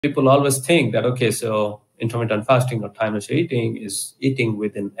People always think that, okay, so intermittent fasting or timeless eating is eating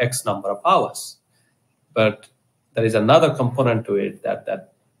within X number of hours. But there is another component to it, that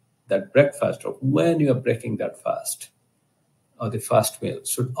breakfast, or when you are breaking that fast, or the fast meal,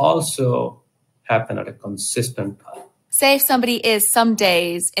 should also happen at a consistent time. Say if somebody is some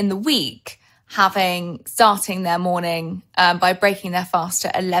days in the week starting their morning by breaking their fast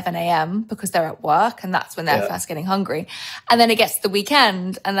at 11 a.m. because they're at work and that's when they're first getting hungry. And then it gets to the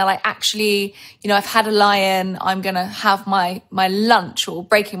weekend and they're like, actually, I've had a lie-in, I'm going to have my lunch or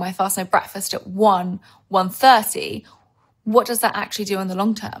breaking my fast, my breakfast at 1:30. What does that actually do in the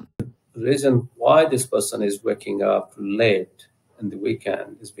long term? The reason why this person is waking up late in the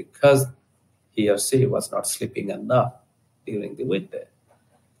weekend is because he or she was not sleeping enough during the weekday.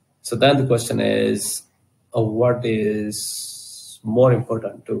 So then the question is, what is more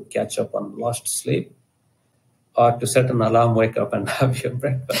important, to catch up on lost sleep or to set an alarm, wake up and have your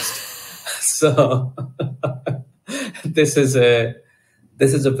breakfast? So this is a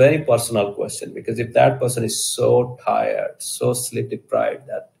very personal question, because if that person is so tired, so sleep deprived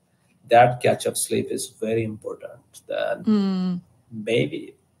that catch-up sleep is very important, then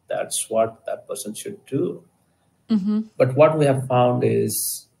maybe that's what that person should do. Mm-hmm. But what we have found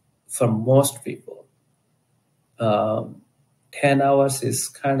is, for most people, 10 hours is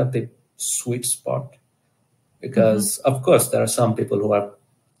kind of the sweet spot, because, of course, there are some people who are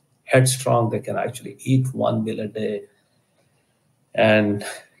headstrong. They can actually eat one meal a day and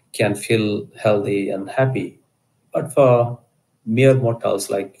can feel healthy and happy. But for mere mortals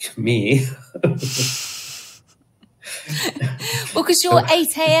like me... Well, because you're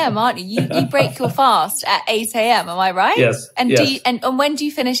 8 a.m., aren't you? You break your fast at 8 a.m., am I right? Yes. And yes. And when do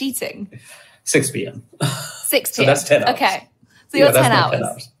you finish eating? 6 p.m. 6 p.m. So that's 10 hours. Okay. So you're 10 hours. 10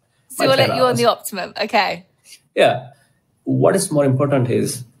 hours. So you're on the optimum. Okay. Yeah. What is more important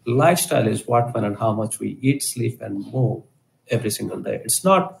is lifestyle is what, when, and how much we eat, sleep, and move every single day. It's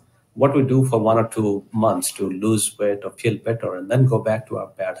not what we do for 1 or 2 months to lose weight or feel better and then go back to our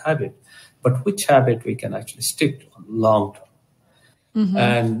bad habit, but which habit we can actually stick to on long term. Mm-hmm.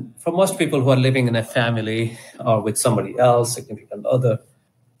 And for most people who are living in a family or with somebody else, significant other,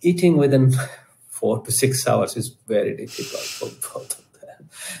 eating within 4 to 6 hours is very difficult for both of them.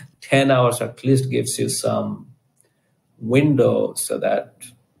 10 hours at least gives you some window so that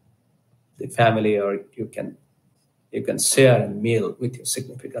the family or you can share a meal with your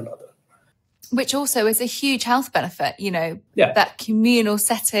significant other. Which also is a huge health benefit, that communal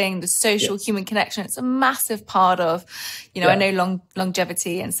setting, the social human connection. It's a massive part of, I know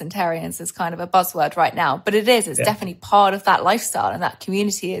longevity and centenarians is kind of a buzzword right now, but it's definitely part of that lifestyle, and that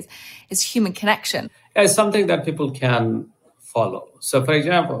community is human connection. Yeah, it's something that people can follow. So for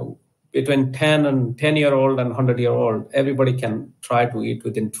example, between 10-year-old and 100-year-old, everybody can try to eat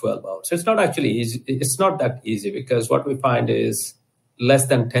within 12 hours. It's not actually easy. It's not that easy, because what we find is less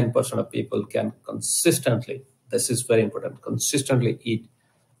than 10% of people can consistently, this is very important, consistently eat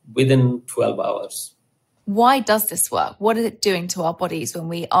within 12 hours. Why does this work? What is it doing to our bodies when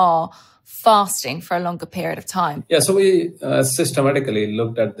we are fasting for a longer period of time? Yeah, so we systematically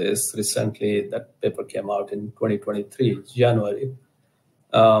looked at this recently. That paper came out in 2023, January.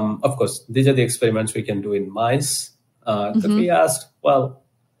 Of course, these are the experiments we can do in mice. But we asked, well,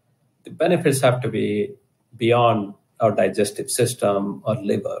 the benefits have to be beyond our digestive system or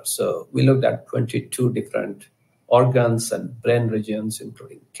liver. So we looked at 22 different organs and brain regions,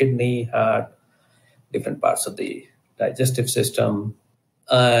 including kidney, heart, different parts of the digestive system.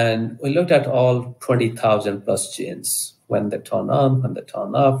 And we looked at all 20,000 plus genes, when they turn on, when they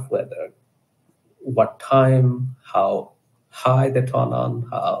turn off, what time, how high they turn on,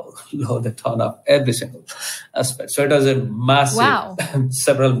 how low they turn off, every single aspect. So it was a massive,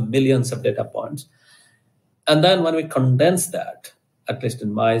 several millions of data points. And then when we condense that, at least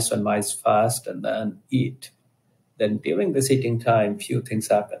in mice, when mice fast and then eat, then during this eating time, few things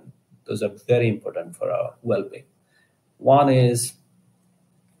happen. Those are very important for our well-being. One is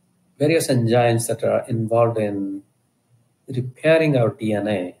various enzymes that are involved in repairing our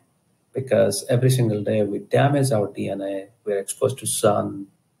DNA, because every single day we damage our DNA, we're exposed to sun.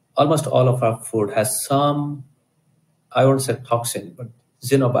 Almost all of our food has some, I won't say toxin, but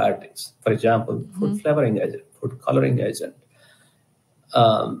xenobiotics. For example, food flavoring agent, food coloring agent,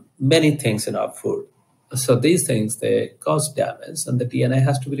 many things in our food. So these things, they cause damage and the DNA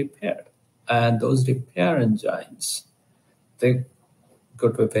has to be repaired. And those repair enzymes, they go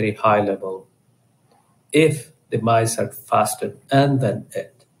to a very high level if the mice had fasted and then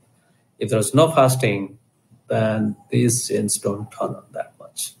ate. If there was no fasting, then these genes don't turn on that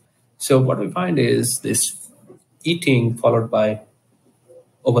much. So what we find is this eating followed by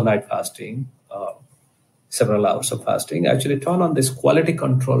overnight fasting, several hours of fasting, actually turn on these quality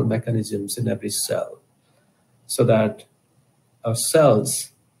control mechanisms in every cell so that our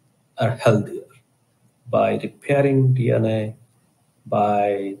cells are healthier by repairing DNA,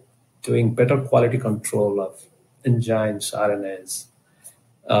 by doing better quality control of enzymes, RNAs.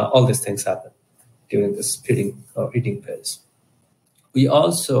 All these things happen during this feeding or eating phase. We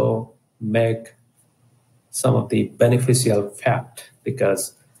also make some of the beneficial fat,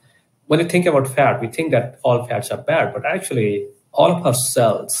 because when you think about fat, we think that all fats are bad, but actually all of our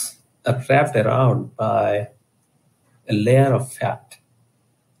cells are wrapped around by a layer of fat.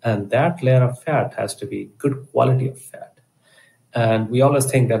 And that layer of fat has to be good quality of fat. And we always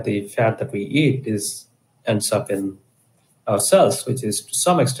think that the fat that we eat ends up in our cells, which is to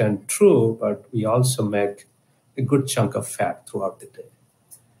some extent true, but we also make a good chunk of fat throughout the day.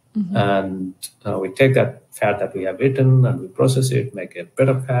 Mm-hmm. And we take that fat that we have eaten and we process it, make it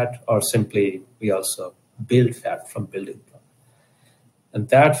better fat, or simply we also build fat from building block. And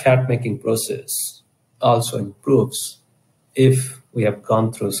that fat-making process also improves if we have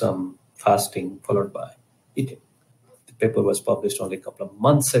gone through some fasting followed by eating. The paper was published only a couple of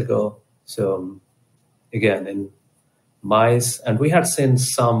months ago. So again, in mice, and we had seen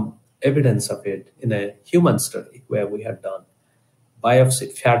some evidence of it in a human study where we had done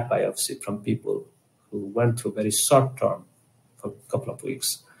fat biopsy from people who went through very short term for a couple of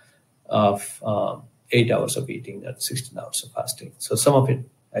weeks of 8 hours of eating and 16 hours of fasting. So some of it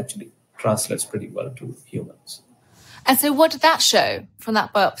actually translates pretty well to humans. And so what did that show from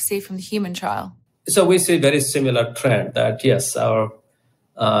that biopsy from the human trial? So we see very similar trend that yes, of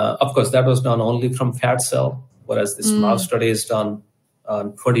course, that was done only from fat cell, whereas this mouse study is done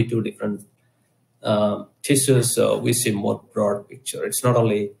on 22 different tissues. So we see more broad picture. It's not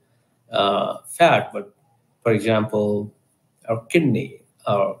only fat, but for example, our kidney,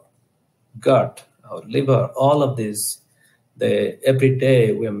 our gut, our liver, all of these, every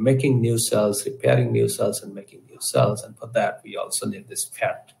day we are making new cells, repairing new cells and making new cells. And for that, we also need this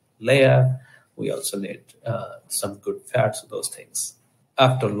fat layer. We also need some good fats, those things,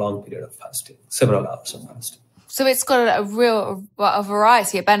 after a long period of fasting, several hours of fasting. So it's got a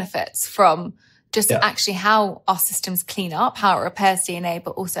variety of benefits from just actually how our systems clean up, how it repairs DNA,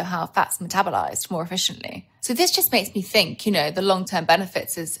 but also how fat's metabolized more efficiently. So this just makes me think, the long-term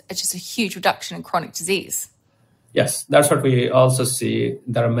benefits is just a huge reduction in chronic disease. Yes, that's what we also see.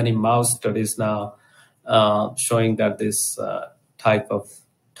 There are many mouse studies now showing that this type of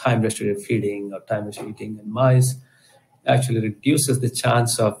time-restricted feeding or time-restricted eating in mice actually reduces the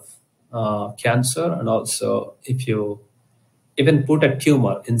chance of cancer. And also, if you even put a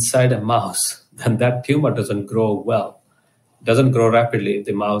tumor inside a mouse, then that tumor doesn't grow well, doesn't grow rapidly if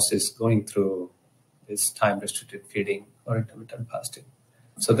the mouse is going through this time-restricted feeding or intermittent fasting.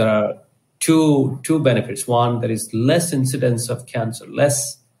 So there are two benefits. One, there is less incidence of cancer,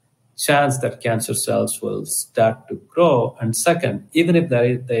 less chance that cancer cells will start to grow. And second, even if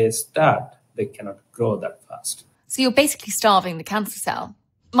they start, they cannot grow that fast. So you're basically starving the cancer cell.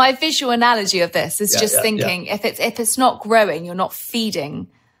 My visual analogy of this is thinking if it's not growing, you're not feeding.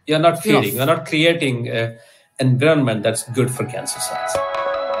 You're not creating an environment that's good for cancer cells.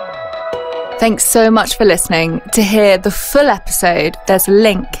 Thanks so much for listening. To hear the full episode, there's a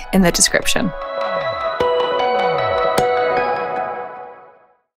link in the description.